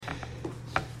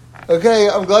Okay,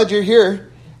 I'm glad you're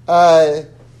here.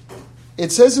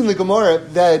 It says in the Gemara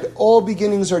that all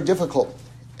beginnings are difficult.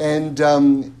 And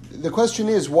the question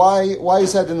is, why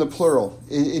is that in the plural?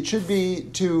 It should be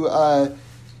to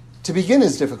begin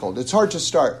is difficult. It's hard to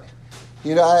start.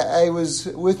 You know, I was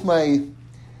with my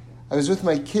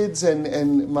kids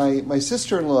and my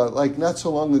sister-in-law like not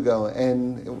so long ago,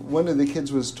 and one of the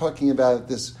kids was talking about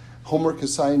this homework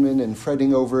assignment and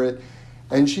fretting over it,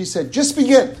 and she said, "Just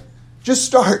begin, just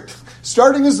start.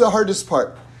 Starting is the hardest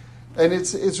part," and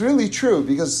it's really true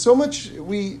because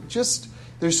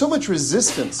there's so much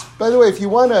resistance. By the way, if you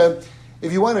want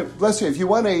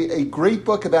a great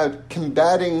book about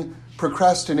combating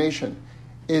procrastination,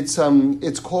 it's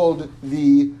called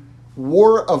The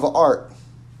War of Art.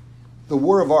 The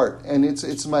War of Art, and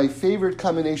it's my favorite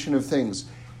combination of things.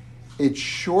 It's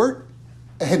short,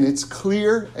 and it's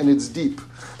clear, and it's deep,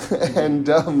 and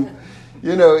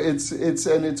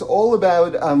it's all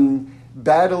about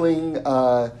battling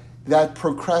that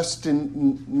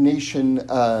procrastination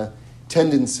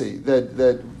tendency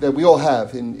that we all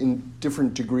have in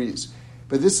different degrees.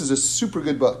 But this is a super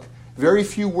good book. Very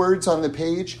few words on the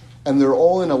page, and they're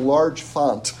all in a large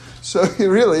font. So it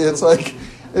really is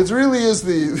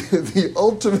the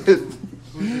ultimate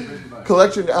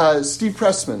collection. Steve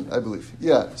Pressman, I believe.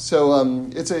 Yeah. So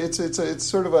it's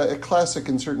sort of a classic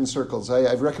in certain circles.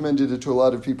 I've recommended it to a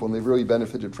lot of people, and they've really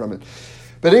benefited from it.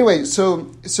 But anyway, so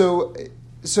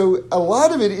a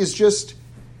lot of it is just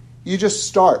you just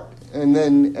start, and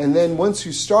then once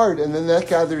you start, and then that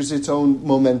gathers its own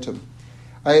momentum.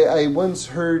 I once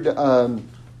heard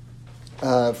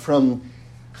from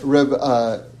Rav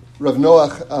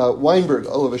Noach Weinberg,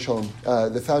 Olav Shalom,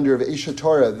 the founder of Esha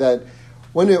Torah, that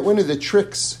one of the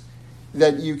tricks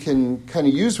that you can kind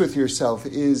of use with yourself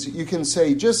is you can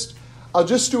say, I'll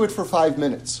just do it for 5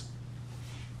 minutes.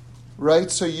 Right?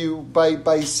 So you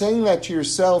by saying that to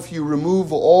yourself, you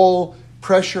remove all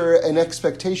pressure and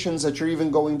expectations that you're even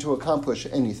going to accomplish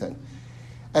anything.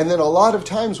 And then a lot of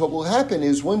times what will happen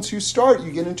is once you start,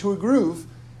 you get into a groove,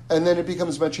 and then it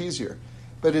becomes much easier.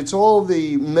 But it's all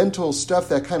the mental stuff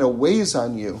that kind of weighs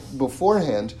on you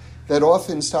beforehand that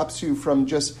often stops you from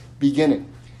just beginning.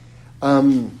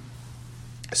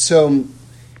 So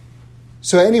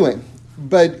anyway,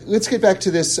 but let's get back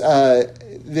to this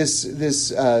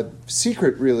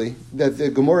secret, really, that the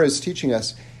Gemara is teaching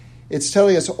us. It's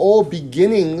telling us all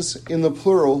beginnings in the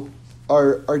plural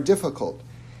are difficult.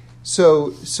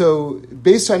 So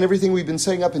based on everything we've been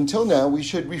saying up until now, we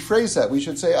should rephrase that. We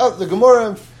should say, the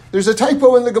Gemara, there's a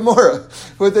typo in the Gemara.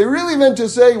 What they really meant to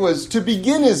say was to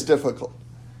begin is difficult.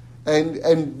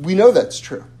 And we know that's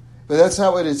true. But that's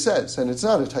not what it says. And it's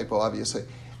not a typo, obviously.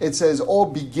 It says all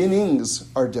beginnings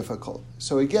are difficult.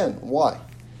 So again, why?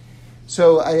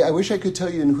 So I wish I could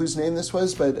tell you in whose name this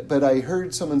was, but I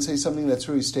heard someone say something that's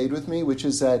really stayed with me, which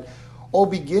is that all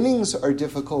beginnings are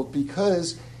difficult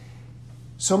because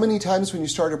so many times when you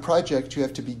start a project, you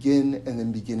have to begin and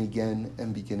then begin again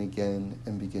and begin again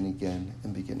and begin again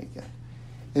and begin again.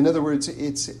 In other words,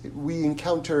 we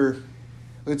encounter,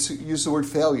 let's use the word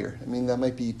failure. I mean, that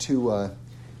might be too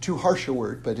harsh a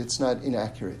word, but it's not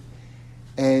inaccurate.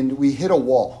 And we hit a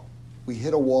wall.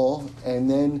 And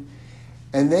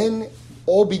then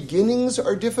all beginnings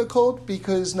are difficult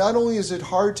because not only is it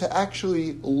hard to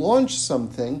actually launch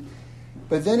something,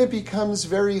 but then it becomes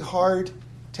very hard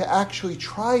to actually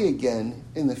try again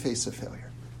in the face of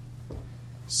failure.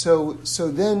 So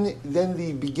then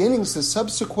the beginnings, the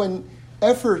subsequent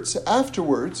efforts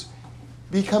afterwards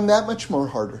become that much more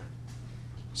harder.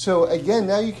 So again,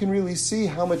 now you can really see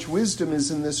how much wisdom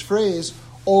is in this phrase,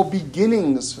 all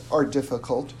beginnings are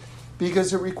difficult,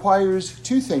 because it requires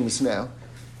two things now.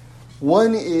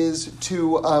 One is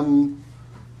to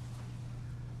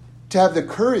have the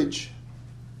courage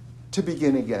to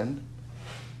begin again,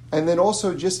 and then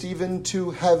also just even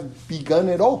to have begun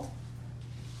at all.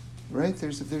 Right?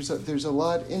 There's a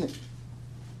lot in it,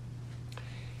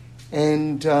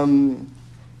 and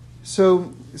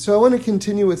so I want to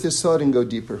continue with this thought and go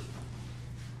deeper.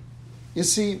 You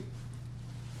see,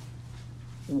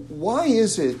 why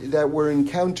is it that we're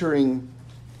encountering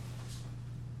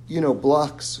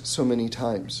blocks so many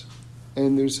times?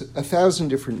 And there's 1,000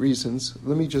 different reasons.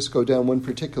 Let me just go down one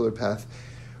particular path,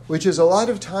 which is a lot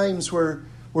of times we're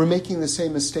making the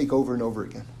same mistake over and over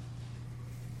again.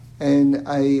 And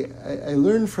I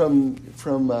learned from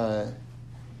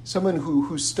someone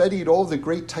who studied all the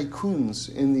great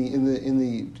tycoons in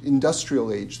the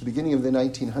industrial age, the beginning of the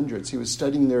 1900s. He was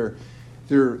studying their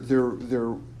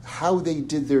how they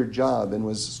did their job and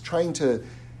was trying to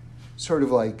sort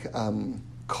of like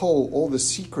cull all the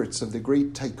secrets of the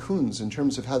great tycoons in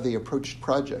terms of how they approached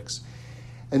projects.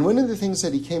 And one of the things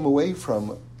that he came away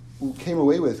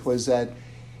with was that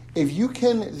if you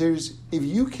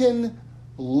can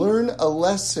learn a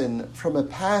lesson from a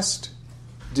past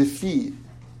defeat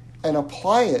and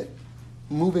apply it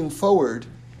moving forward,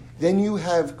 then you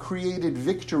have created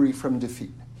victory from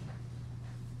defeat.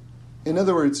 In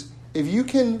other words, if you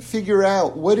can figure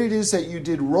out what it is that you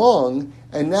did wrong,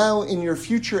 and now in your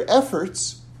future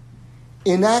efforts,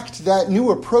 enact that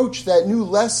new approach, that new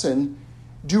lesson,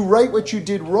 do right what you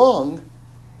did wrong,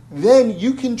 then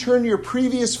you can turn your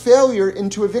previous failure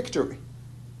into a victory.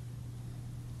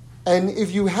 And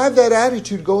if you have that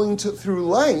attitude going through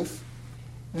life,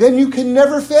 then you can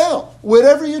never fail.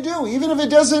 Whatever you do, even if it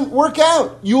doesn't work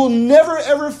out, you will never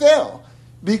ever fail,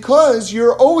 because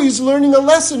you're always learning a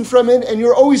lesson from it and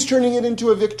you're always turning it into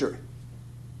a victory.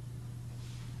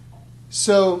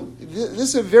 So this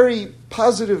is a very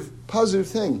positive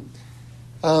thing.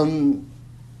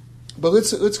 But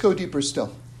let's go deeper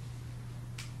still.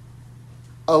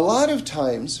 A lot of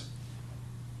times,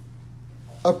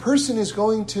 a person is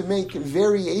going to make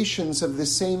variations of the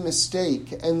same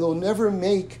mistake, and they'll never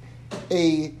make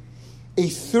a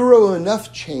thorough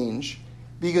enough change,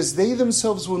 because they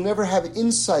themselves will never have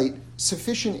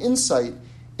sufficient insight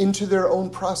into their own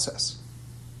process.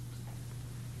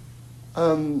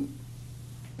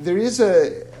 There is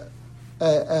a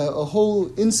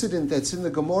whole incident that's in the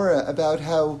Gemara about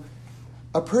how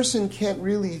a person can't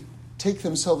really take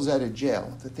themselves out of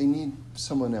jail, that they need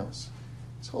someone else.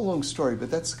 It's a long story,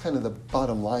 but that's kind of the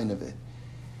bottom line of it.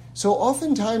 So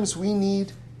oftentimes we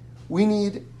need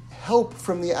help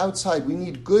from the outside. We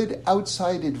need good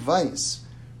outside advice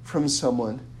from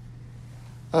someone.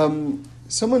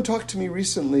 Someone talked to me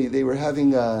recently. They were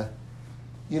having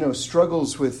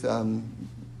struggles with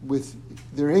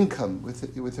their income,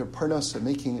 with their parnasa,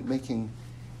 making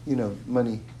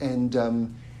money,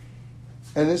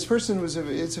 and this person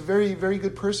it's a very, very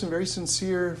good person, very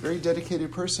sincere, very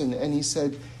dedicated person. And he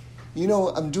said,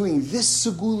 I'm doing this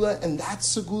segula and that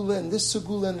segula and this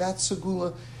segula and that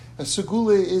segula. A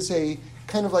segula is a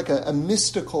kind of like a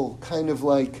mystical kind of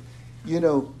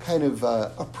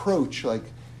approach, like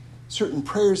certain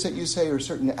prayers that you say or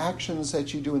certain actions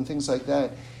that you do and things like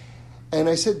that. And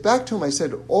I said back to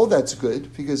him, all that's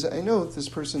good, because I know this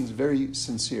person's very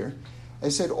sincere. I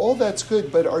said, all that's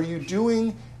good, but are you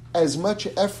doing as much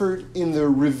effort in the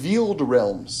revealed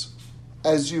realms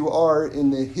as you are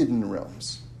in the hidden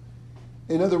realms?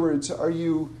 In other words, are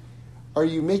you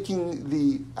making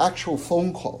the actual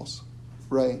phone calls,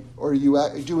 right? Or are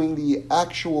you doing the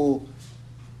actual,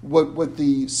 what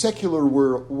the secular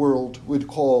world would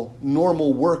call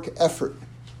normal work effort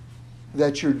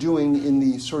that you're doing in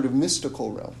the sort of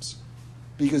mystical realms?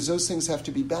 Because those things have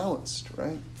to be balanced,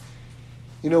 right?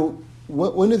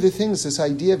 One of the things, this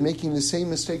idea of making the same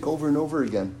mistake over and over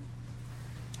again,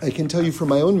 I can tell you from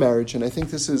my own marriage, and I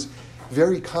think this is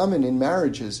very common in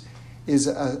marriages, is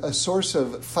a source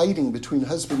of fighting between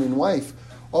husband and wife.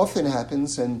 Often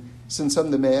happens, and since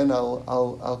I'm the man,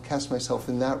 I'll cast myself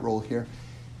in that role here.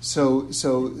 So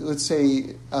let's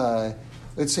say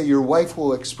your wife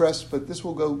will express, but this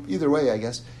will go either way, I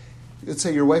guess. Let's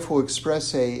say your wife will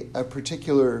express a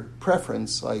particular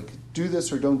preference, like do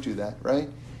this or don't do that, right?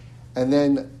 And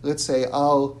then let's say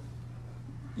I'll,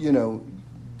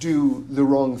 do the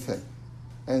wrong thing.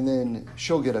 And then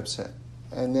she'll get upset.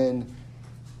 And then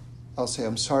I'll say,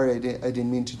 I'm sorry, I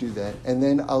didn't mean to do that. And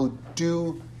then I'll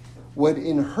do what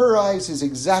in her eyes is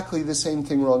exactly the same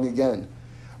thing wrong again.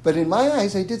 But in my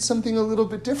eyes, I did something a little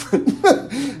bit different.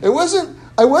 I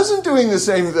wasn't doing the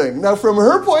same thing. Now, from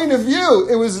her point of view,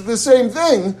 it was the same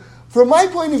thing. From my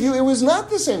point of view, it was not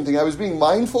the same thing. I was being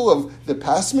mindful of the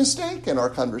past mistake and our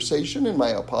conversation and my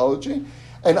apology,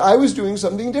 and I was doing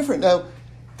something different. Now,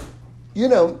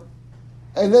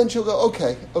 and then she'll go,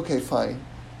 okay, fine.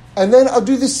 And then I'll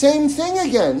do the same thing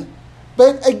again,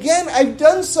 but again, I've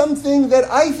done something that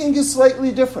I think is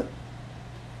slightly different.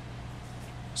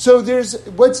 So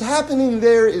what's happening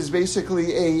there is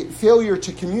basically a failure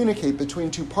to communicate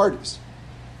between two parties,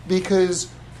 because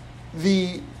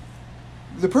the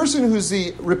person who's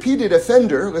the repeated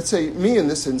offender, let's say me in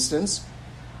this instance,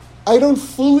 I don't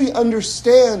fully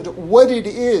understand what it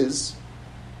is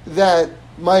that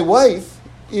my wife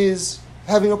is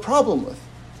having a problem with.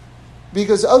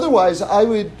 Because otherwise I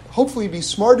would hopefully be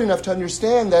smart enough to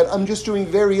understand that I'm just doing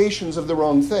variations of the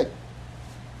wrong thing,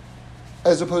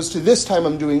 as opposed to this time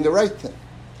I'm doing the right thing.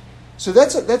 So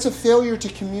that's a failure to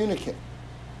communicate.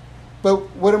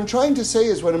 But what I'm trying to say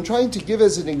is, what I'm trying to give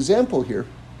as an example here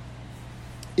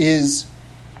is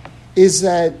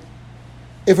that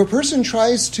if a person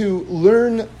tries to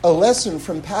learn a lesson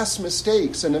from past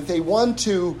mistakes, and if they want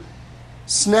to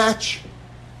snatch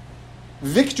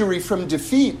victory from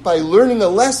defeat by learning a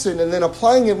lesson and then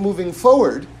applying it moving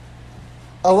forward,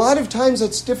 a lot of times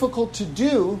it's difficult to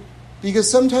do because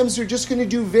sometimes you're just going to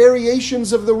do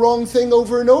variations of the wrong thing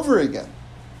over and over again.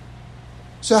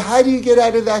 So how do you get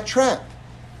out of that trap?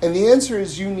 And the answer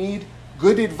is you need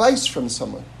good advice from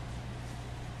someone.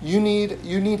 You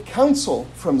need counsel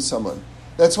from someone.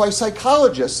 That's why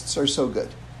psychologists are so good,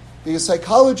 because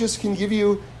psychologists can give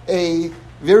you a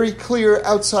very clear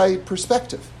outside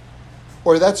perspective.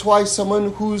 Or that's why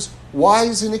someone who's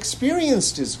wise and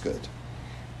experienced is good.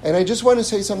 And I just want to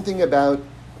say something about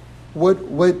what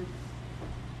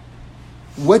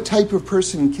type of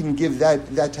person can give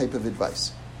that type of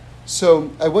advice.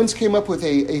 So I once came up with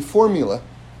a formula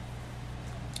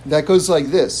that goes like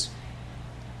this.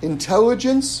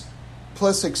 Intelligence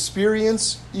plus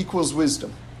experience equals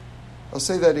wisdom. I'll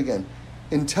say that again.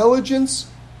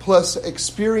 Intelligence plus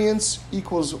experience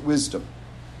equals wisdom.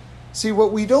 See,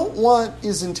 what we don't want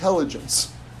is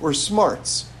intelligence or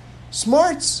smarts.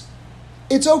 Smarts,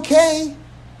 it's okay.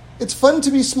 It's fun to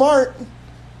be smart,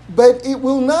 but it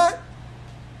will not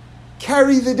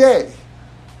carry the day.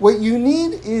 What you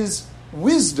need is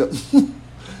wisdom.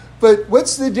 But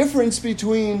what's the difference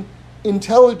between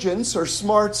intelligence or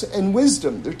smarts and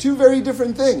wisdom? They're two very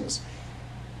different things.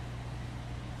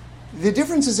 The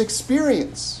difference is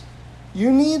experience.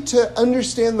 You need to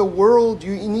understand the world.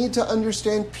 You need to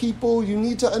understand people. You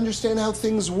need to understand how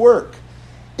things work.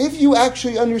 If you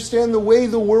actually understand the way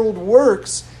the world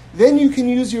works, then you can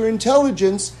use your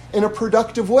intelligence in a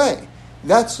productive way.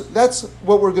 That's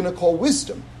what we're going to call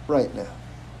wisdom right now.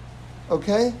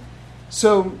 Okay?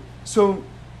 So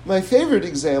my favorite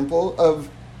example of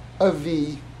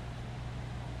the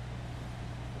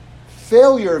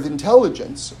failure of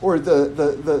intelligence, or the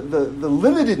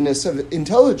limitedness of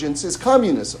intelligence, is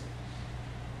communism.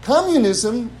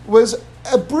 Communism was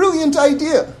a brilliant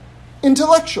idea,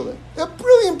 intellectually. A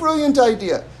brilliant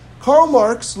idea. Karl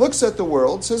Marx looks at the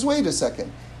world, says, wait a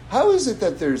second, how is it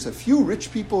that there's a few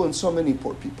rich people and so many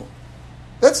poor people?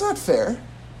 That's not fair.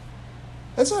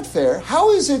 That's not fair.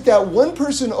 How is it that one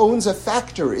person owns a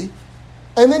factory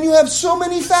and then you have so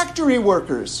many factory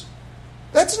workers?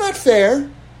 That's not fair.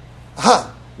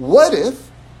 What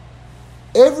if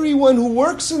everyone who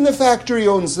works in the factory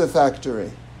owns the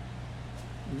factory?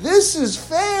 This is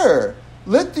fair.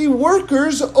 Let the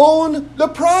workers own the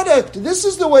product. This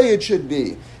is the way it should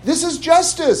be. This is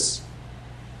justice.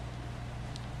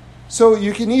 So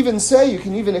you can even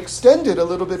extend it a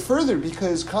little bit further,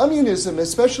 because communism,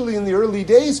 especially in the early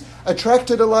days,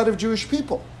 attracted a lot of Jewish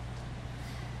people.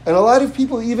 And a lot of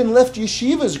people even left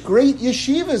yeshivas, great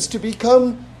yeshivas, to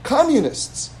become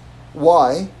communists.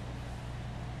 Why?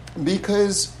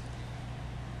 Because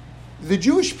the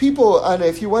Jewish people, Anna,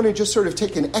 if you want to just sort of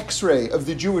take an X-ray of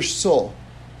the Jewish soul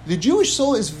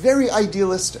is very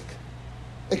idealistic,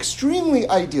 extremely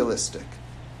idealistic,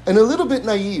 and a little bit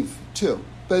naive too.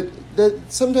 But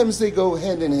that sometimes they go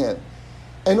hand in hand.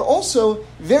 And also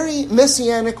very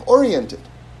messianic oriented.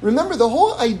 Remember, the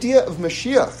whole idea of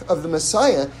Mashiach, of the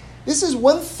Messiah, this is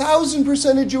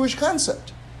 1,000% a Jewish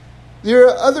concept. There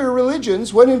are other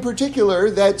religions, one in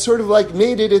particular, that sort of like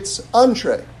made it its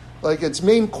entree, like its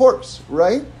main course,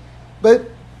 right? But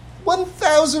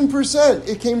 1,000%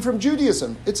 it came from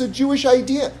Judaism. It's a Jewish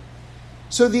idea.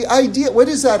 So the idea, what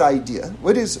is that idea?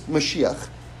 What is Mashiach?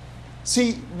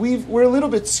 See, we're a little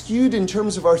bit skewed in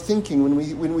terms of our thinking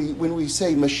when we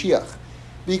say Mashiach,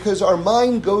 because our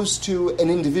mind goes to an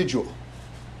individual,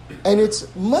 and it's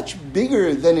much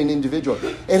bigger than an individual.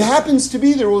 It happens to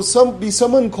be there will be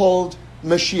someone called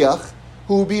Mashiach,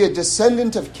 who will be a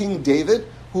descendant of King David,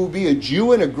 who will be a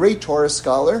Jew and a great Torah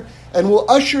scholar, and will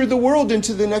usher the world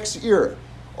into the next era.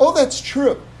 All that's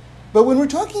true. But when we're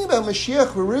talking about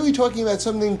Mashiach, we're really talking about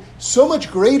something so much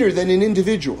greater than an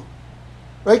individual.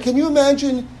 Right? Can you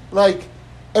imagine, like,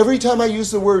 every time I use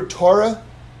the word Torah,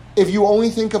 if you only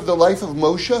think of the life of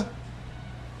Moshe?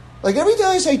 Like, every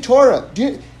time I say Torah,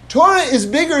 Torah is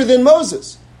bigger than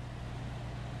Moses.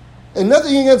 And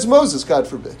nothing against Moses, God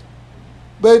forbid.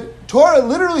 But Torah,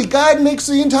 literally, God makes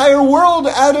the entire world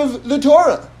out of the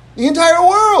Torah. The entire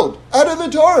world out of the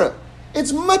Torah.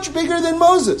 It's much bigger than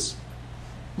Moses.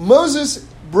 Moses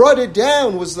brought it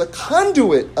down, was the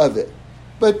conduit of it.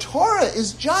 But Torah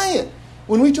is giant.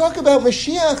 When we talk about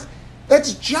Mashiach,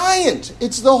 that's giant.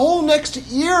 It's the whole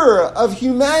next era of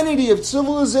humanity, of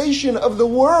civilization, of the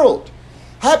world.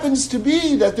 Happens to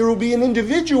be that there will be an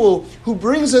individual who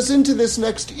brings us into this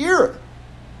next era.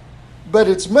 But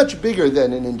it's much bigger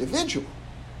than an individual.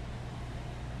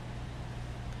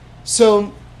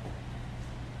 So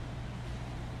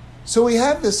we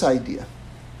have this idea.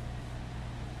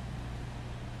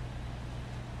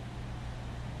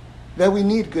 that we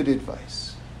need good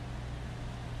advice.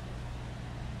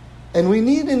 And we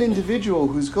need an individual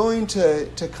who's going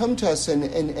to come to us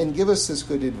and give us this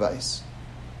good advice.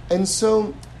 And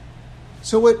so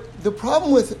what the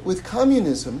problem with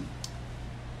communism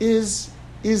is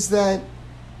that,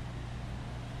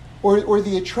 or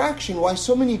the attraction, why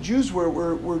so many Jews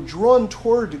were drawn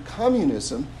toward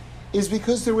communism, is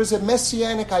because there was a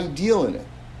messianic ideal in it.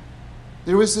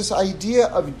 There was this idea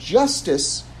of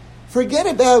justice. Forget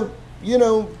about,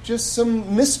 just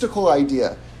some mystical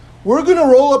idea. We're going to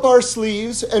roll up our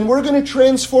sleeves and we're going to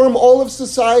transform all of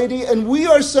society, and we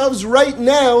ourselves right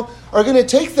now are going to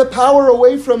take the power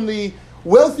away from the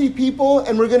wealthy people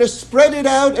and we're going to spread it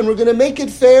out and we're going to make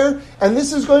it fair, and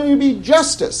this is going to be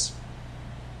justice.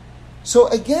 So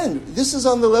again, this is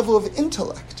on the level of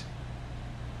intellect.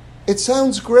 It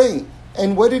sounds great.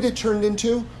 And what did it turn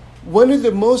into? One of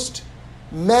the most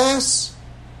mass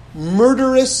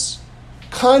murderous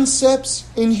concepts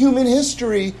in human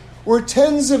history, where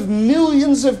tens of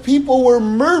millions of people were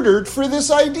murdered for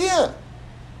this idea.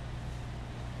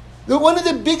 One of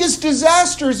the biggest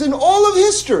disasters in all of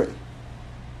history.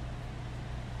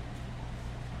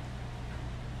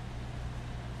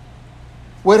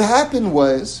 What happened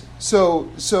was, so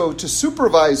to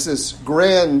supervise this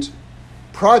grand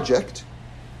project,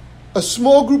 a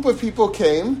small group of people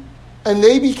came and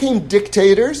they became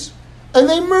dictators and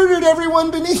they murdered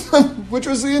everyone beneath them, which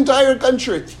was the entire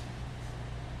country,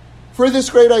 for this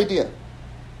great idea.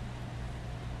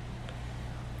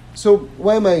 So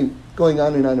why am I going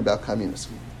on and on about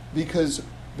communism? Because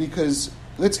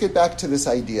let's get back to this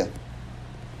idea.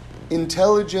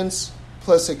 Intelligence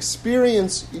plus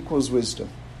experience equals wisdom.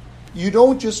 You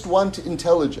don't just want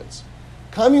intelligence.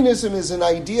 Communism is an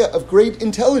idea of great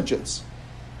intelligence,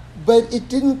 but it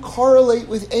didn't correlate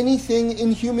with anything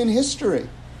in human history.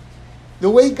 The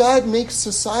way God makes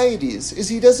societies is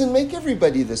he doesn't make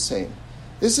everybody the same.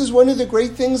 This is one of the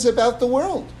great things about the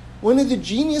world. One of the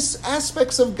genius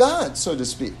aspects of God, so to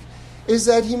speak, is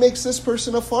that he makes this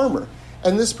person a farmer,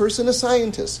 and this person a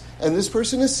scientist, and this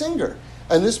person a singer,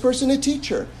 and this person a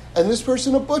teacher, and this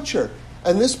person a butcher,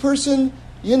 and this person,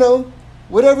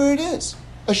 whatever it is,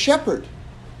 a shepherd.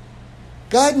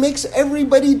 God makes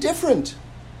everybody different.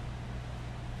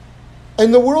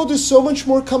 And the world is so much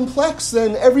more complex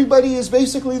than everybody is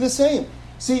basically the same.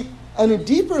 See, on a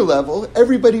deeper level,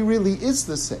 everybody really is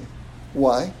the same.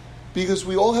 Why? Because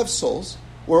we all have souls,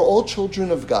 we're all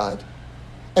children of God,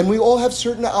 and we all have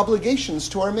certain obligations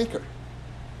to our Maker.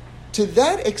 To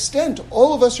that extent,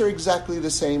 all of us are exactly the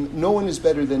same. No one is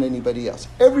better than anybody else.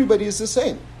 Everybody is the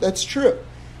same. That's true.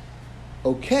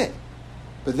 Okay.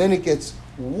 But then it gets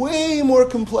way more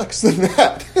complex than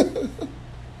that.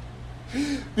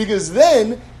 Because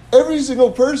then, every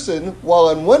single person, while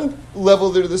on one level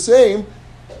they're the same,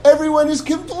 everyone is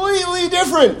completely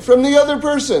different from the other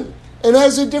person and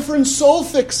has a different soul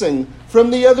fixing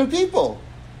from the other people.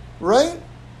 Right?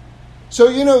 So,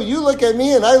 you look at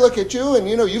me and I look at you and,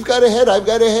 you've got a head, I've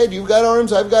got a head, you've got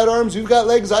arms, I've got arms, you've got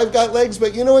legs, I've got legs,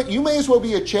 but you know what? You may as well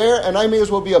be a chair and I may as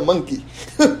well be a monkey.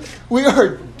 We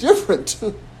are different.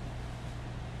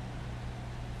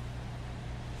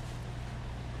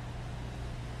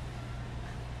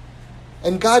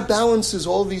 And God balances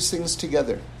all these things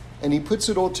together. And he puts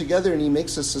it all together and he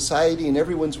makes a society and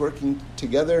everyone's working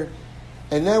together.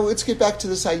 And now let's get back to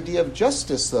this idea of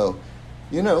justice, though.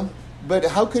 But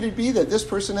how could it be that this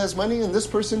person has money and this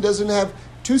person doesn't have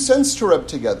 2 cents to rub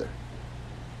together?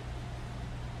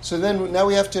 So then now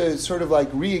we have to sort of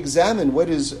re-examine what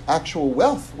is actual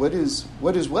wealth. What is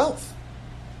wealth?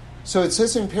 So it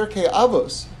says in Pirkei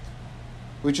Avos,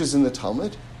 which is in the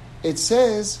Talmud, it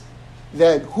says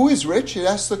that who is rich? It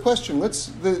asks the question.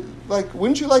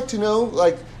 Wouldn't you like to know,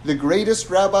 the greatest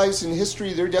rabbis in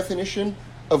history, their definition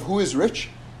of who is rich,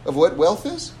 of what wealth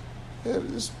is?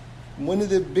 It's one of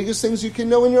the biggest things you can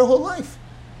know in your whole life.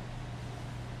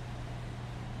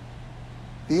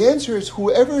 The answer is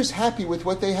whoever is happy with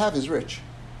what they have is rich.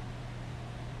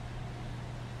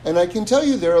 And I can tell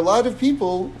you there are a lot of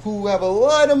people who have a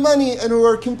lot of money and who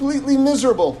are completely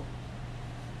miserable.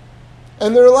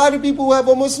 And there are a lot of people who have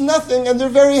almost nothing and they're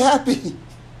very happy.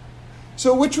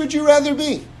 So which would you rather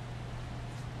be?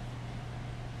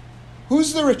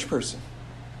 Who's the rich person?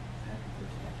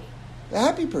 The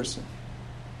happy person.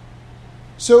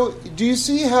 So do you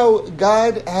see how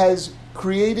God has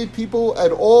created people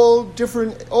at all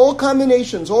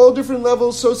combinations, all different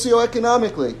levels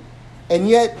socioeconomically, and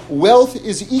yet wealth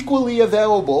is equally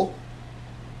available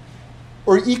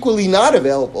or equally not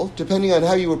available, depending on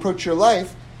how you approach your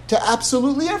life, to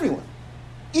absolutely everyone.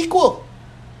 Equal.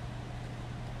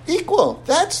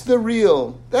 That's the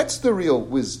real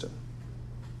wisdom.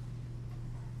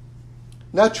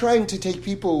 Not trying to take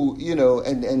people,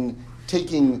 and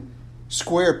taking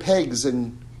square pegs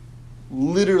and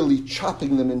literally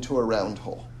chopping them into a round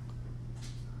hole,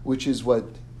 which is what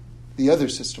the other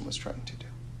system was trying to do.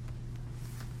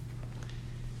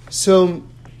 So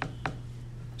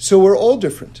we're all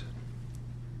different.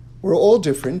 We're all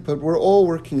different, but we're all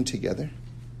working together.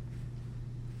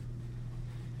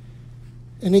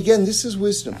 And again, this is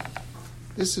wisdom.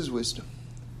 This is wisdom.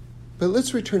 But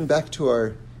let's return back to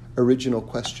our original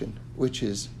question, which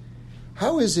is,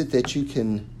 how is it that you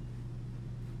can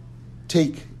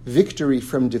take victory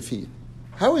from defeat?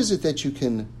 How is it that you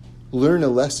can learn a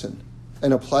lesson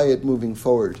and apply it moving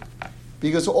forward?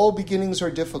 Because all beginnings are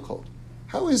difficult.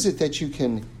 How is it that you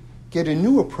can get a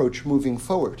new approach moving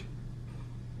forward?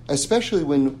 Especially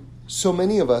when so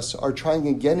many of us are trying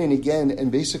again and again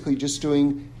and basically just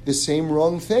doing the same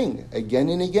wrong thing again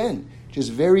and again,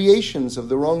 just variations of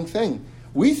the wrong thing.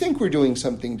 We think we're doing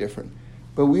something different,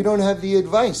 but we don't have the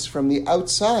advice from the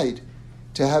outside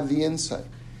to have the insight.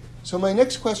 So my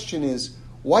next question is,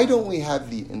 why don't we have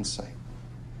the insight?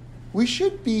 We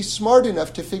should be smart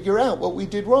enough to figure out what we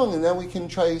did wrong, and then we can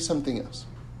try something else.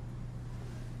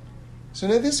 So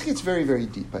now this gets very, very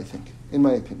deep, I think, in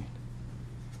my opinion.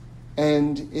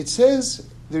 And it says,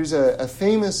 there's a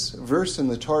famous verse in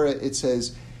the Torah, it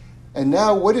says, and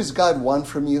now what does God want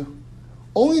from you?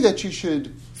 Only that you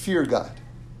should fear God,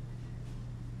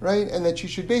 right? And that you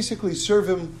should basically serve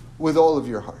him with all of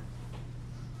your heart.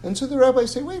 And so the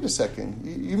rabbis say, wait a second,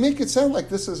 you make it sound like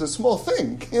this is a small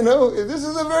thing, this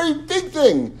is a very big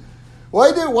thing.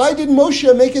 Why did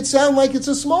Moshe make it sound like it's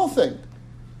a small thing?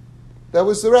 That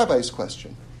was the rabbi's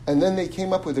question. And then they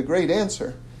came up with a great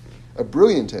answer, a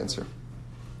brilliant answer.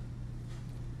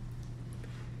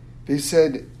 They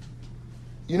said,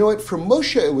 you know what, for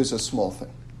Moshe it was a small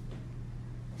thing.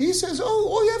 He says,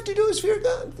 all you have to do is fear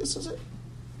God. This is it.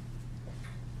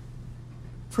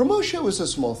 For Moshe it was a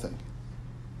small thing.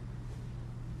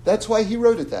 That's why he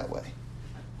wrote it that way.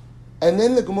 And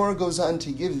then the Gemara goes on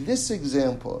to give this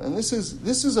example, and this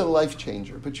is a life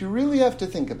changer, but you really have to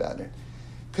think about it,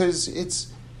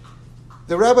 because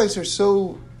the rabbis are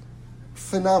so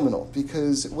phenomenal,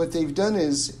 because what they've done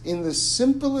is, in the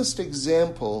simplest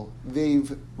example,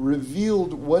 they've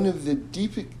revealed one of the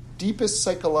deepest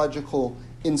psychological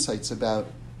insights about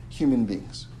human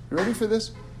beings. You ready for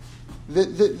this?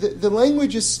 The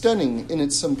language is stunning in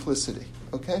its simplicity,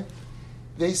 okay?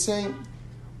 They say,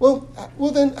 well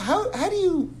then, how do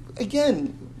you,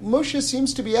 again, Moshe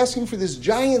seems to be asking for this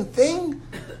giant thing,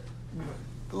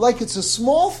 like it's a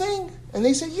small thing? And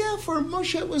they say, yeah, for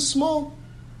Moshe it was small.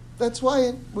 That's why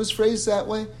it was phrased that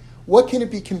way. What can it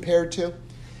be compared to?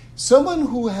 Someone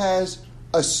who has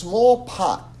a small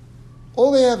pot.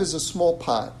 All they have is a small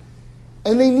pot,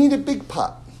 and they need a big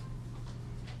pot.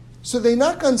 So they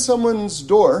knock on someone's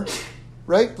door,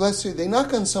 right? Bless you. They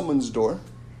knock on someone's door,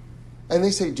 and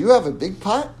they say, do you have a big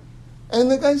pot? And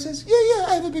the guy says, yeah,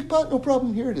 I have a big pot, no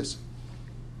problem, here it is.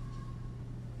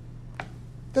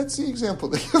 That's the example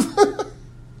they give.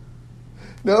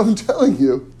 Now I'm telling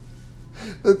you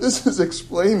that this is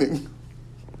explaining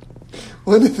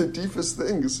one of the deepest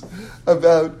things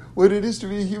about what it is to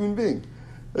be a human being.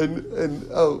 And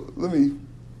let me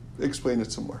explain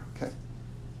it some more, okay?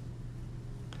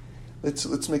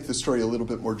 Let's make the story a little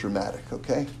bit more dramatic,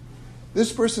 okay?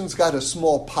 This person's got a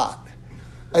small pot,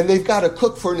 and they've got to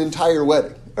cook for an entire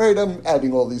wedding. All right, I'm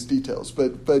adding all these details,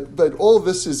 but all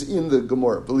this is in the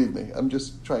Gemara, believe me. I'm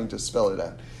just trying to spell it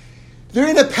out. They're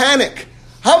in a panic.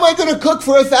 How am I going to cook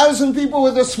for 1,000 people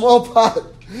with a small pot?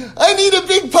 I need a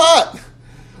big pot.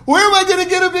 Where am I going to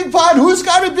get a big pot? Who's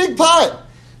got a big pot?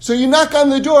 So you knock on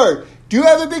the door. Do you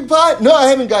have a big pot? No, I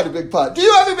haven't got a big pot. Do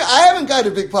you have I haven't got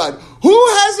a big pot. Who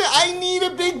has it? I need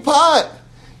a big pot.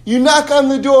 You knock on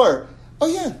the door. Oh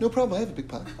yeah, no problem. I have a big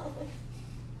pot.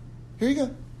 Here you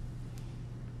go.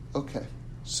 Okay.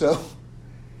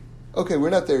 We're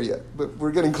not there yet, but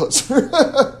we're getting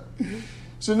closer.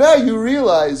 So now you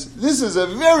realize this is a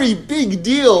very big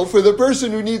deal for the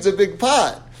person who needs a big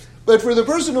pot. But for the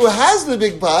person who has the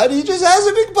big pot, he just has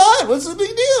a big pot. What's the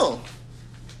big deal?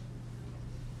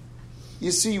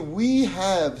 You see, we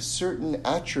have certain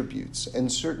attributes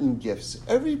and certain gifts.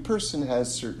 Every person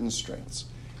has certain strengths.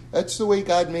 That's the way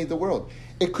God made the world.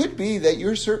 It could be that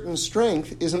your certain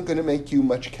strength isn't going to make you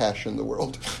much cash in the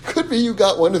world. Could be you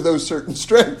got one of those certain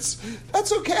strengths.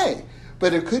 That's okay.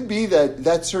 But it could be that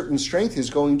that certain strength is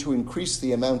going to increase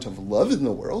the amount of love in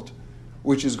the world,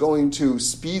 which is going to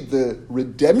speed the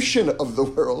redemption of the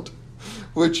world,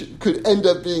 which could end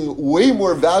up being way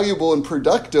more valuable and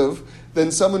productive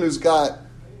than someone who's got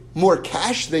more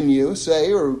cash than you,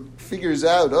 say, or figures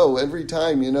out, every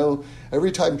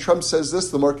time Trump says this,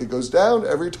 the market goes down.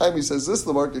 Every time he says this,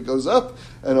 the market goes up.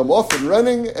 And I'm off and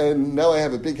running, and now I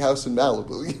have a big house in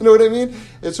Malibu. You know what I mean?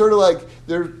 It's sort of like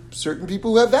there are certain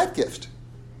people who have that gift,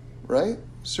 right?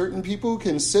 Certain people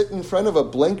can sit in front of a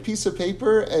blank piece of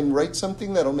paper and write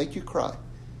something that'll make you cry.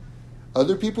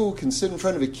 Other people who can sit in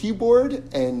front of a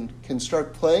keyboard and can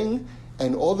start playing,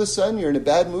 and all of a sudden you're in a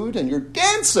bad mood and you're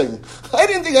dancing. I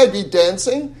didn't think I'd be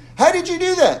dancing. How did you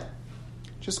do that?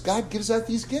 Just God gives out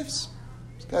these gifts.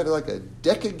 He's got like a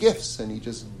deck of gifts, and he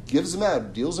just gives them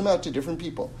out, deals them out to different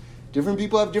people. Different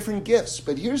people have different gifts.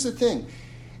 But here's the thing.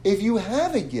 If you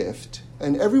have a gift,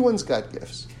 and everyone's got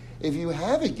gifts, if you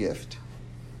have a gift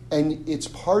and it's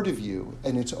part of you,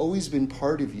 and it's always been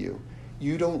part of you,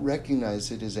 you don't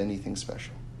recognize it as anything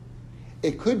special.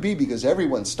 It could be because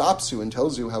everyone stops you and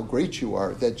tells you how great you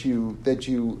are, that you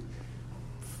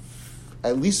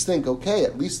at least think, okay,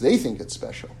 at least they think it's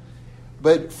special.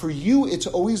 But for you, it's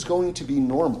always going to be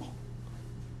normal.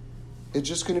 It's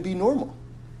just going to be normal.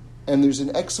 And there's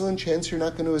an excellent chance you're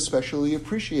not going to especially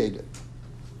appreciate it.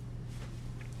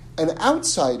 An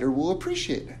outsider will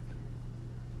appreciate it.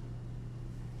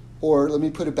 Or, let me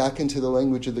put it back into the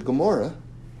language of the Gemara,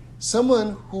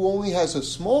 someone who only has a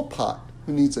small pot,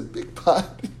 who needs a big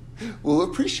pot, will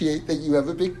appreciate that you have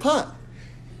a big pot.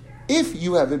 If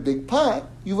you have a big pot,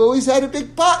 you've always had a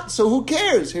big pot, so who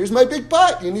cares? Here's my big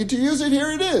pot. You need to use it,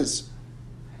 here it is.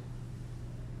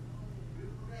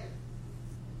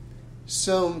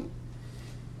 So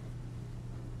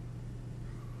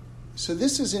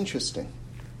this is interesting.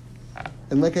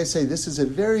 And like I say, this is a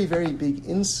very, very big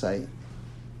insight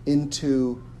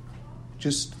into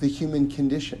just the human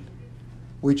condition,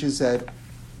 which is that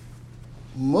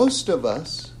most of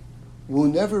us will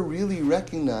never really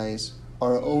recognize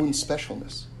our own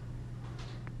specialness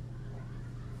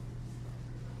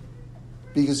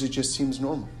because it just seems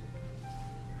normal.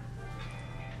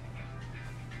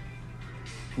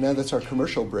 Now that's our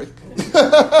commercial break.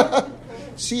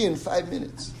 See you in 5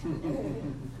 minutes.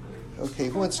 Okay,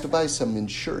 who wants to buy some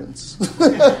insurance?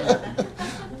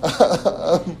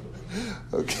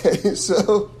 Okay,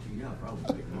 so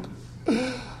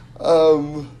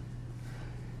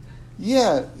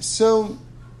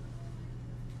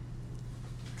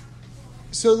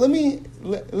so let me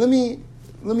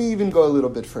even go a little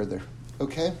bit further,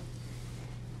 okay?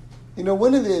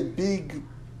 One of the big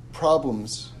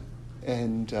problems,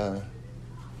 and I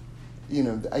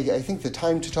think the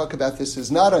time to talk about this is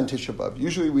not on Tisha B'Av.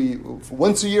 Usually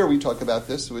once a year we talk about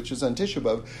this, which is on Tisha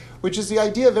B'Av, which is the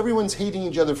idea of everyone's hating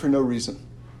each other for no reason.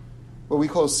 What we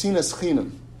call sinas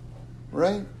chinam,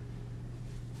 right?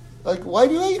 Like, why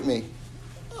do you hate me?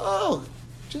 Oh,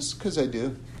 just because I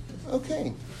do.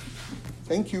 Okay.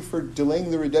 Thank you for delaying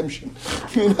the redemption.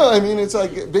 It's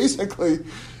like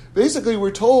basically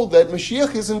we're told that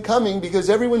Mashiach isn't coming because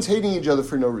everyone's hating each other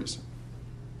for no reason.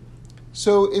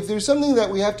 So if there's something that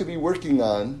we have to be working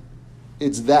on,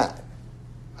 it's that.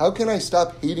 How can I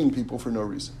stop hating people for no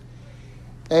reason?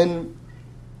 And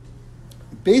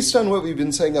based on what we've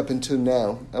been saying up until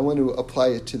now, I want to apply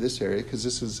it to this area because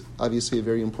this is obviously a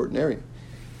very important area.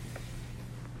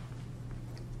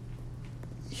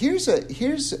 Here's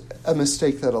a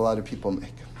mistake that a lot of people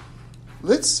make.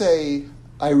 Let's say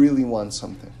I really want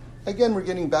something. Again, we're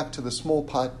getting back to the small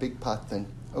pot, big pot thing,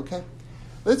 okay?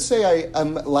 Let's say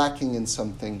I'm lacking in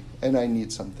something and I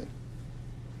need something.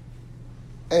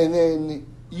 And then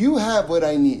you have what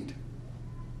I need.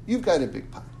 You've got a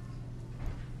big pot.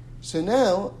 So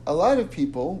now a lot of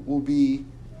people will be,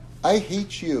 I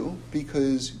hate you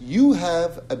because you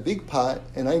have a big pot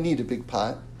and I need a big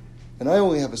pot and I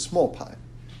only have a small pot.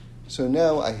 So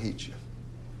now I hate you.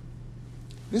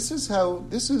 This is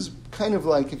kind of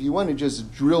like if you want to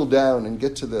just drill down and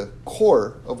get to the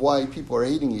core of why people are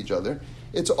hating each other,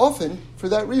 it's often for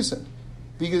that reason.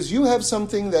 Because you have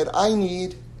something that I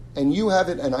need, and you have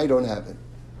it, and I don't have it.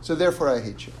 So therefore I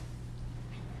hate you.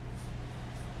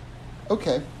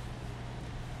 Okay.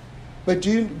 But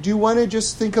do you want to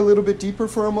just think a little bit deeper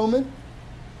for a moment?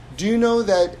 Do you know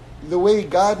that the way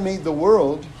God made the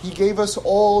world, He gave us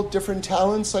all different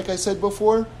talents, like I said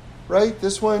before, right?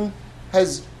 This one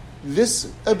has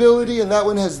this ability, and that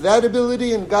one has that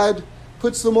ability, and God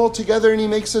puts them all together and He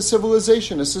makes a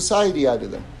civilization, a society out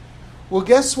of them. Well,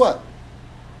 guess what?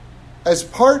 As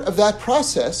part of that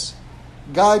process,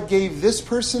 God gave this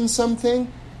person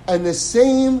something, and the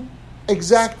same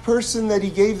exact person that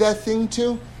He gave that thing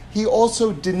to, He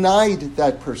also denied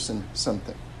that person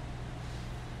something.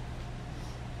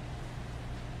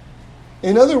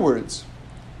 In other words,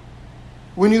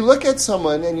 when you look at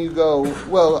someone and you go,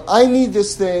 well, I need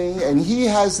this thing and he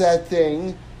has that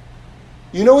thing,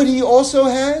 you know what he also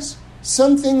has?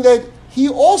 Something that he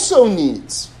also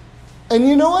needs. And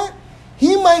you know what?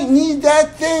 He might need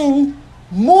that thing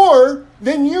more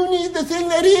than you need the thing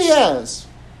that he has.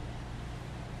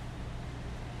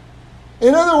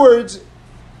 In other words,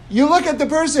 you look at the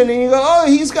person and you go, oh,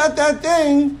 he's got that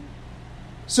thing,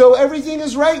 so everything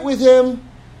is right with him.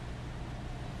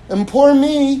 And poor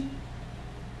me.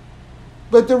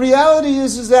 But the reality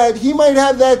is that he might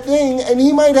have that thing and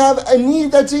he might have a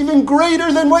need that's even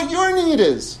greater than what your need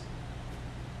is.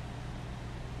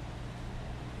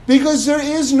 Because there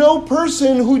is no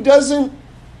person who doesn't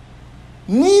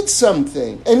need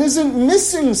something and isn't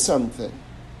missing something.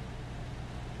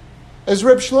 As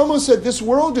Reb Shlomo said, this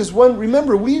world is one.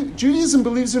 Remember, Judaism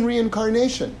believes in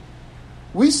reincarnation.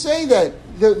 We say that,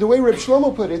 the way Reb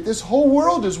Shlomo put it, this whole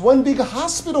world is one big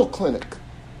hospital clinic.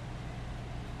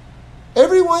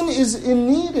 Everyone is in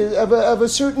need of a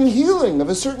certain healing, of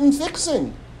a certain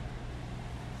fixing.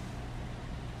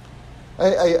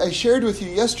 I shared with you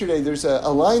yesterday, there's a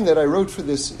line that I wrote for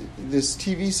this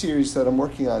TV series that I'm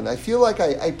working on. I feel like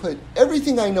I put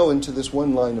everything I know into this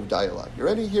one line of dialogue. You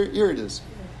ready? Here it is.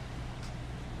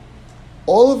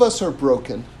 All of us are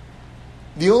broken.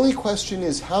 The only question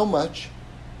is how much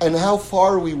and how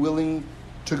far are we willing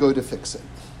to go to fix it?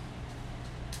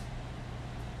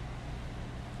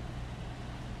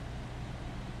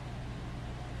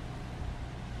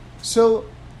 So,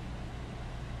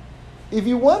 if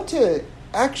you want to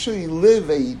actually live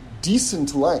a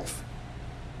decent life,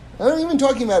 I'm not even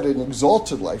talking about an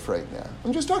exalted life right now.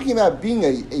 I'm just talking about being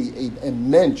a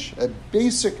mensch, a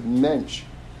basic mensch.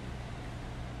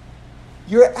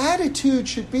 Your attitude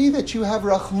should be that you have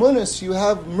rachmanis, you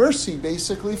have mercy,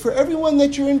 basically, for everyone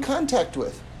that you're in contact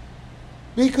with.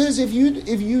 Because if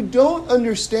you don't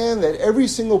understand that every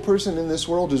single person in this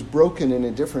world is broken in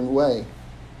a different way,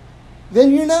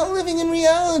 then you're not living in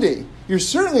reality. You're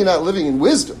certainly not living in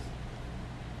wisdom.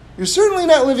 You're certainly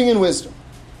not living in wisdom.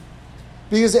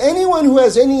 Because anyone who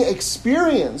has any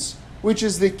experience, which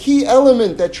is the key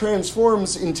element that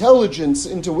transforms intelligence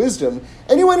into wisdom,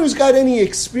 anyone who's got any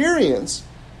experience,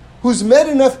 who's met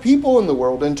enough people in the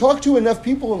world and talked to enough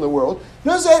people in the world,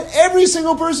 knows that every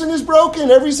single person is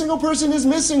broken, every single person is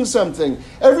missing something,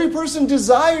 every person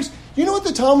desires. You know what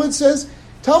the Talmud says?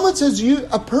 Talmud says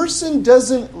a person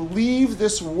doesn't leave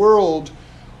this world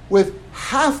with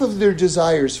half of their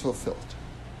desires fulfilled.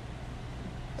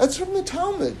 That's from the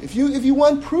Talmud. If you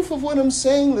want proof of what I'm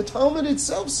saying, the Talmud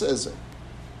itself says it.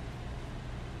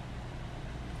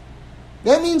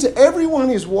 That means everyone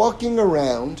is walking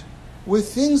around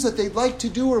with things that they'd like to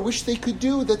do or wish they could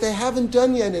do that they haven't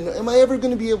done yet, and am I ever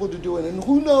going to be able to do it, and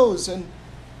who knows? And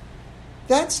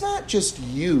that's not just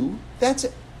you, that's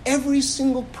every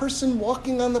single person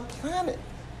walking on the planet.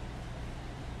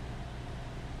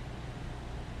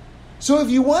 So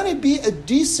if you want to be a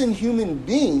decent human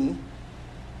being,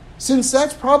 since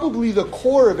that's probably the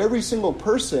core of every single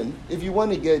person, if you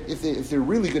want to get, if they're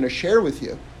really going to share with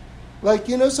you, like,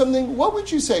 you know something, what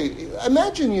would you say?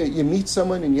 Imagine you meet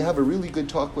someone and you have a really good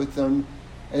talk with them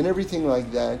and everything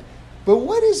like that. But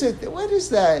what is it? What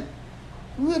is that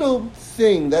little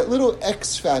thing, that little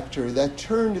X factor that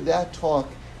turned that talk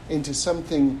into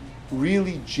something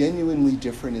really genuinely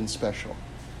different and special?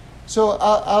 So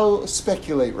I'll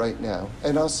speculate right now,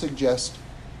 and I'll suggest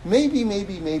maybe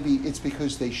it's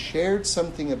because they shared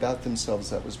something about themselves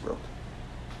that was broken.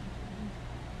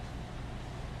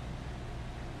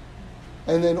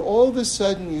 And then all of a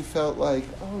sudden you felt like,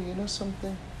 oh, you know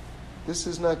something? This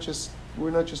is not just,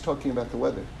 we're not just talking about the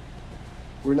weather.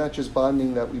 We're not just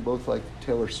bonding that we both like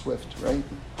Taylor Swift, right?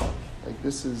 Like,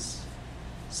 this is,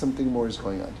 something more is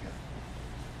going on here.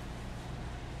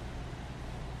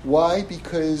 Why?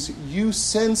 Because you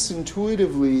sense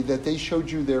intuitively that they showed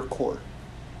you their core.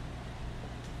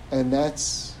 And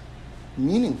that's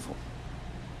meaningful.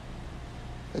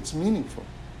 It's meaningful.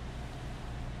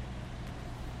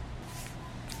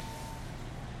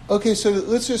 Okay, so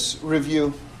let's just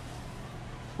review.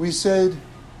 We said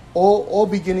all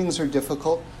beginnings are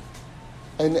difficult.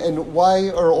 And why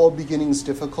are all beginnings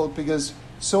difficult? Because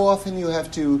so often you have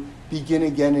to begin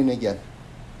again and again.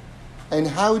 And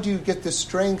how do you get the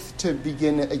strength to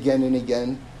begin again and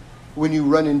again when you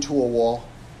run into a wall?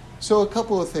 So a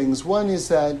couple of things. One is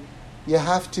that you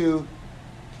have to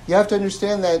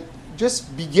understand that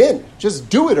just begin. Just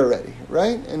do it already,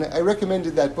 right? And I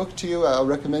recommended that book to you. I'll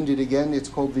recommend it again. It's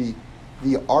called The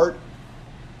War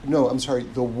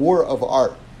of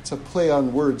Art. It's a play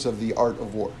on words of The Art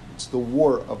of War. It's The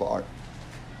War of Art.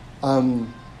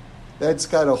 That's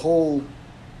got a whole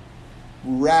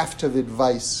raft of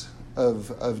advice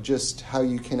of just how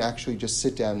you can actually just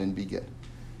sit down and begin.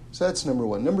 So that's number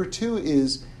one. Number two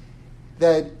is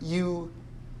that you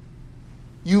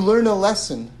learn a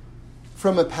lesson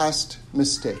from a past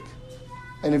mistake.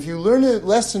 And if you learn a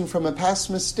lesson from a past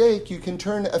mistake, you can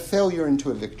turn a failure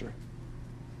into a victory.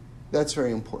 That's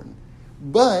very important.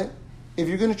 But if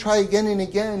you're going to try again and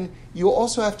again, you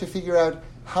also have to figure out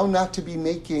how not to be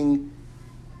making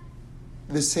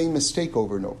the same mistake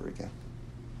over and over again.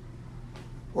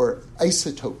 Or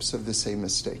isotopes of the same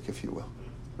mistake, if you will.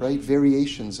 Right?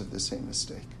 Variations of the same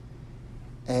mistake.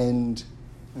 And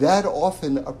that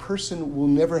often a person will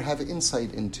never have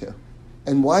insight into.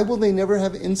 And why will they never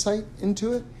have insight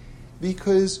into it?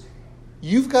 Because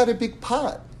you've got a big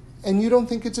pot and you don't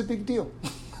think it's a big deal.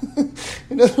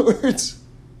 In other words,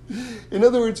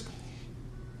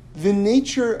 the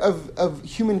nature of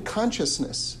human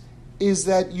consciousness is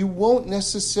that you won't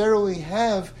necessarily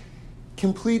have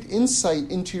complete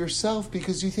insight into yourself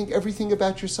because you think everything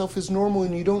about yourself is normal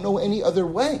and you don't know any other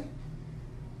way.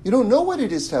 You don't know what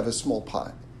it is to have a small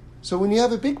pot. So when you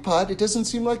have a big pot, it doesn't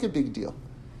seem like a big deal.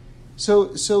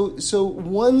 So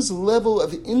one's level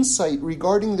of insight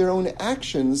regarding their own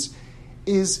actions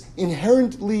is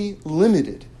inherently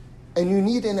limited. And you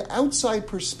need an outside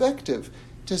perspective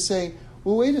to say,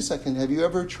 well, wait a second, have you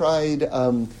ever tried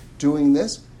doing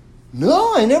this?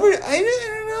 No, I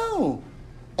didn't know.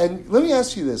 And let me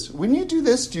ask you this. When you do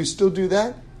this, do you still do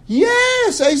that?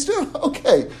 Yes, I still,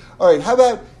 okay. All right, how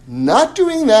about not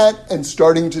doing that and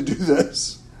starting to do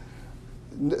this?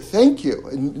 Thank you.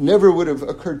 It never would have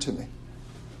occurred to me.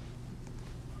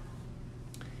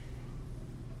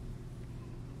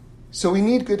 So we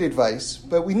need good advice,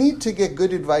 but we need to get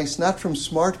good advice not from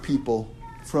smart people,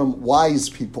 from wise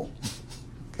people.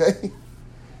 Okay?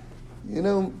 You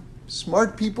know,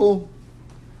 smart people,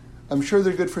 I'm sure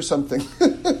they're good for something.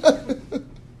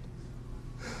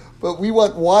 But we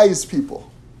want wise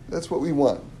people. That's what we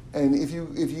want. And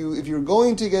if you're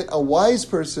going to get a wise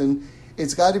person,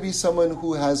 it's got to be someone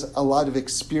who has a lot of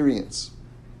experience.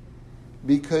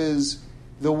 Because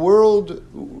the world,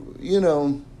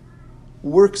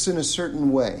 works in a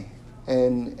certain way.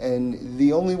 And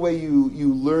the only way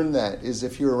you learn that is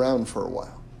if you're around for a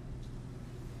while.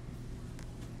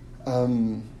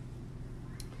 And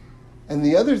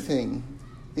the other thing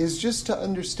is just to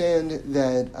understand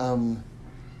that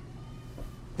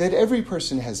that every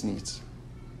person has needs.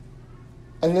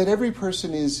 And that every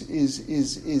person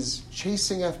is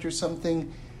chasing after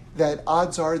something that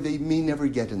odds are they may never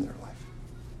get in their life.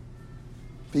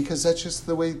 Because that's just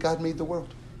the way God made the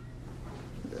world.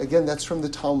 Again, that's from the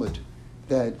Talmud,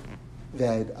 that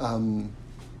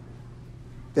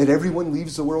everyone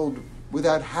leaves the world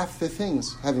without half the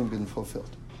things having been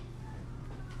fulfilled.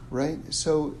 Right?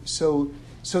 So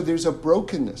there's a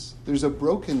brokenness. There's a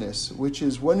brokenness, which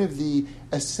is one of the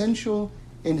essential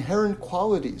inherent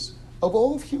qualities of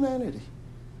all of humanity.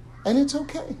 And it's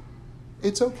okay.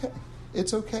 It's okay.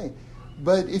 It's okay.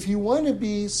 But if you want to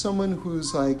be someone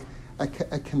who's like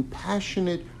a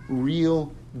compassionate,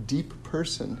 real, deep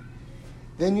person,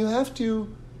 then you have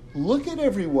to look at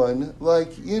everyone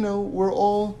like, we're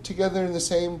all together in the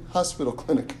same hospital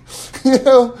clinic.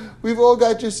 We've all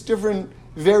got just different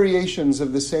variations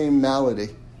of the same malady.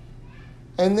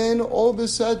 And then all of a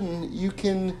sudden you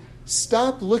can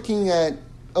stop looking at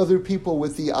other people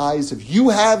with the eyes of you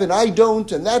have and I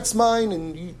don't and that's mine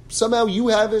and somehow you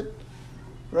have it,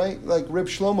 right? Like Reb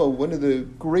Shlomo, one of the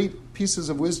great pieces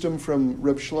of wisdom from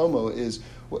Reb Shlomo is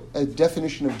a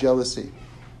definition of jealousy.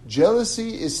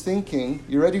 Jealousy is thinking,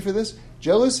 you ready for this?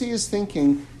 Jealousy is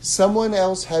thinking someone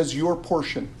else has your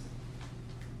portion.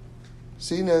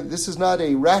 See, now this is not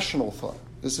a rational thought.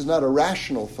 This is not a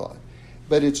rational thought.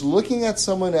 But it's looking at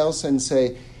someone else and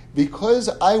say, because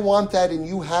I want that and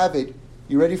you have it,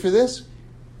 you ready for this?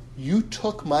 You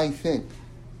took my thing.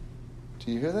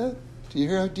 Do you hear that? Do you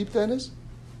hear how deep that is?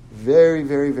 Very,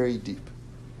 very, very deep.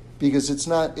 Because it's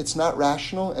not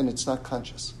rational and it's not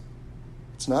conscious.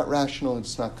 It's not rational and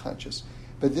it's not conscious.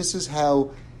 But this is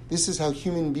how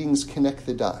human beings connect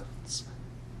the dots.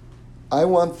 I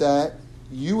want that,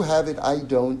 you have it, I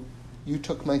don't, you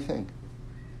took my thing.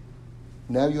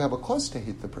 Now you have a cause to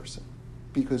hate the person.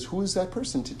 Because who is that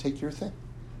person to take your thing?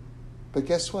 But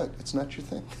guess what? It's not your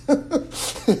thing.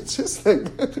 It's his thing.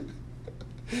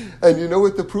 And you know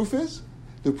what the proof is?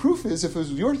 The proof is if it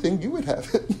was your thing, you would have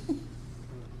it.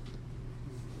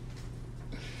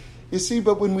 You see,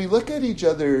 but when we look at each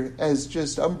other as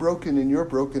just, I'm broken and you're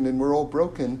broken and we're all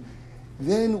broken,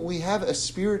 then we have a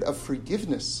spirit of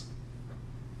forgiveness.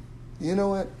 You know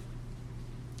what?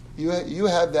 You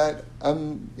have that,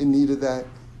 I'm in need of that,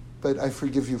 but I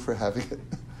forgive you for having it.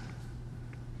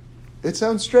 It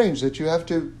sounds strange that you have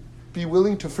to be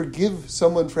willing to forgive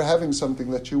someone for having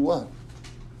something that you want.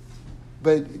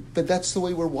 But that's the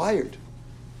way we're wired.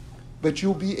 But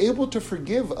you'll be able to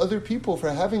forgive other people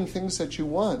for having things that you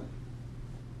want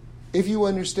if you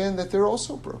understand that they're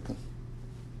also broken.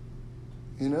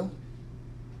 You know?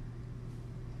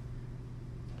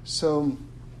 So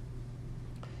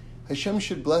Hashem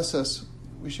should bless us.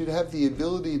 We should have the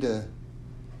ability to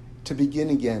begin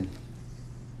again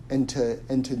and to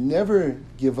never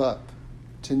give up.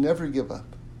 To never give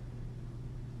up.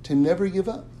 To never give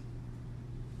up.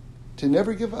 To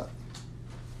never give up.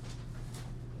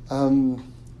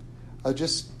 I'll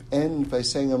just end by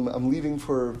saying I'm leaving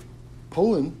for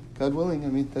Poland, God willing. I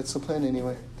mean, that's the plan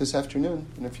anyway, this afternoon,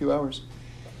 in a few hours.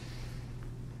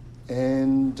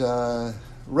 And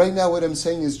right now what I'm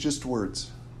saying is just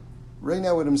words. Right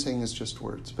now what I'm saying is just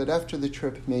words. But after the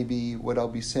trip, maybe what I'll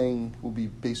be saying will be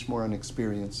based more on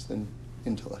experience than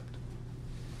intellect.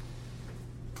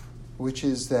 Which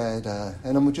is that,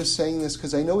 and I'm just saying this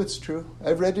because I know it's true.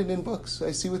 I've read it in books.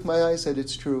 I see with my eyes that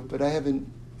it's true, but I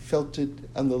haven't felt it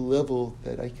on the level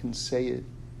that I can say it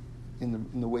in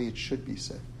the way it should be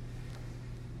said.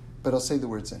 But I'll say the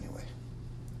words anyway,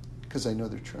 because I know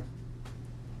they're true.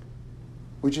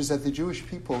 Which is that the Jewish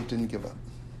people didn't give up.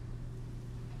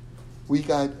 We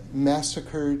got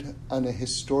massacred on a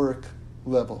historic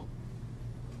level.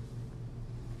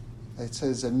 It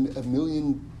says a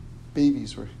million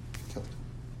babies were killed.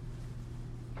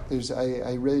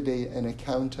 I read an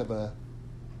account of a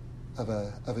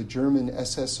German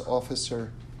SS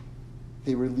officer.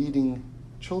 They were leading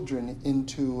children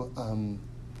into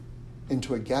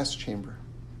a gas chamber,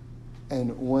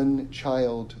 and one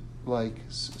child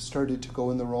started to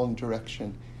go in the wrong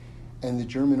direction, and the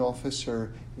German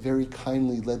officer very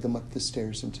kindly led them up the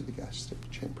stairs into the gas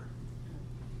chamber.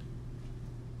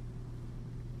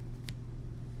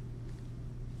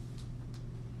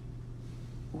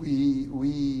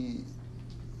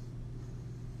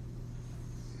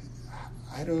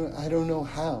 I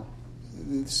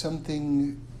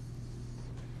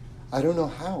don't know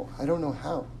how. I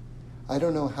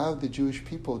don't know how the Jewish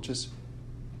people just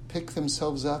pick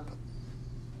themselves up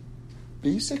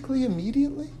basically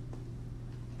immediately.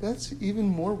 That's even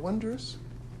more wondrous.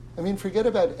 I mean, forget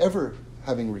about ever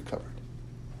having recovered.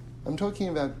 I'm talking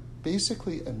about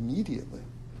basically immediately.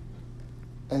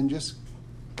 And just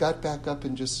got back up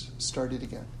and just started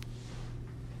again.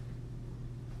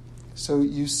 So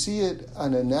you see it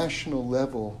on a national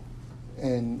level,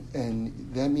 and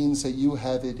that means that you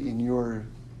have it in your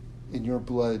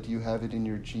blood, you have it in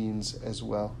your genes as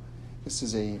well. This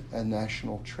is a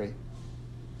national trait,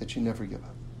 that you never give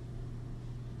up.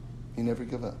 You never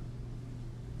give up.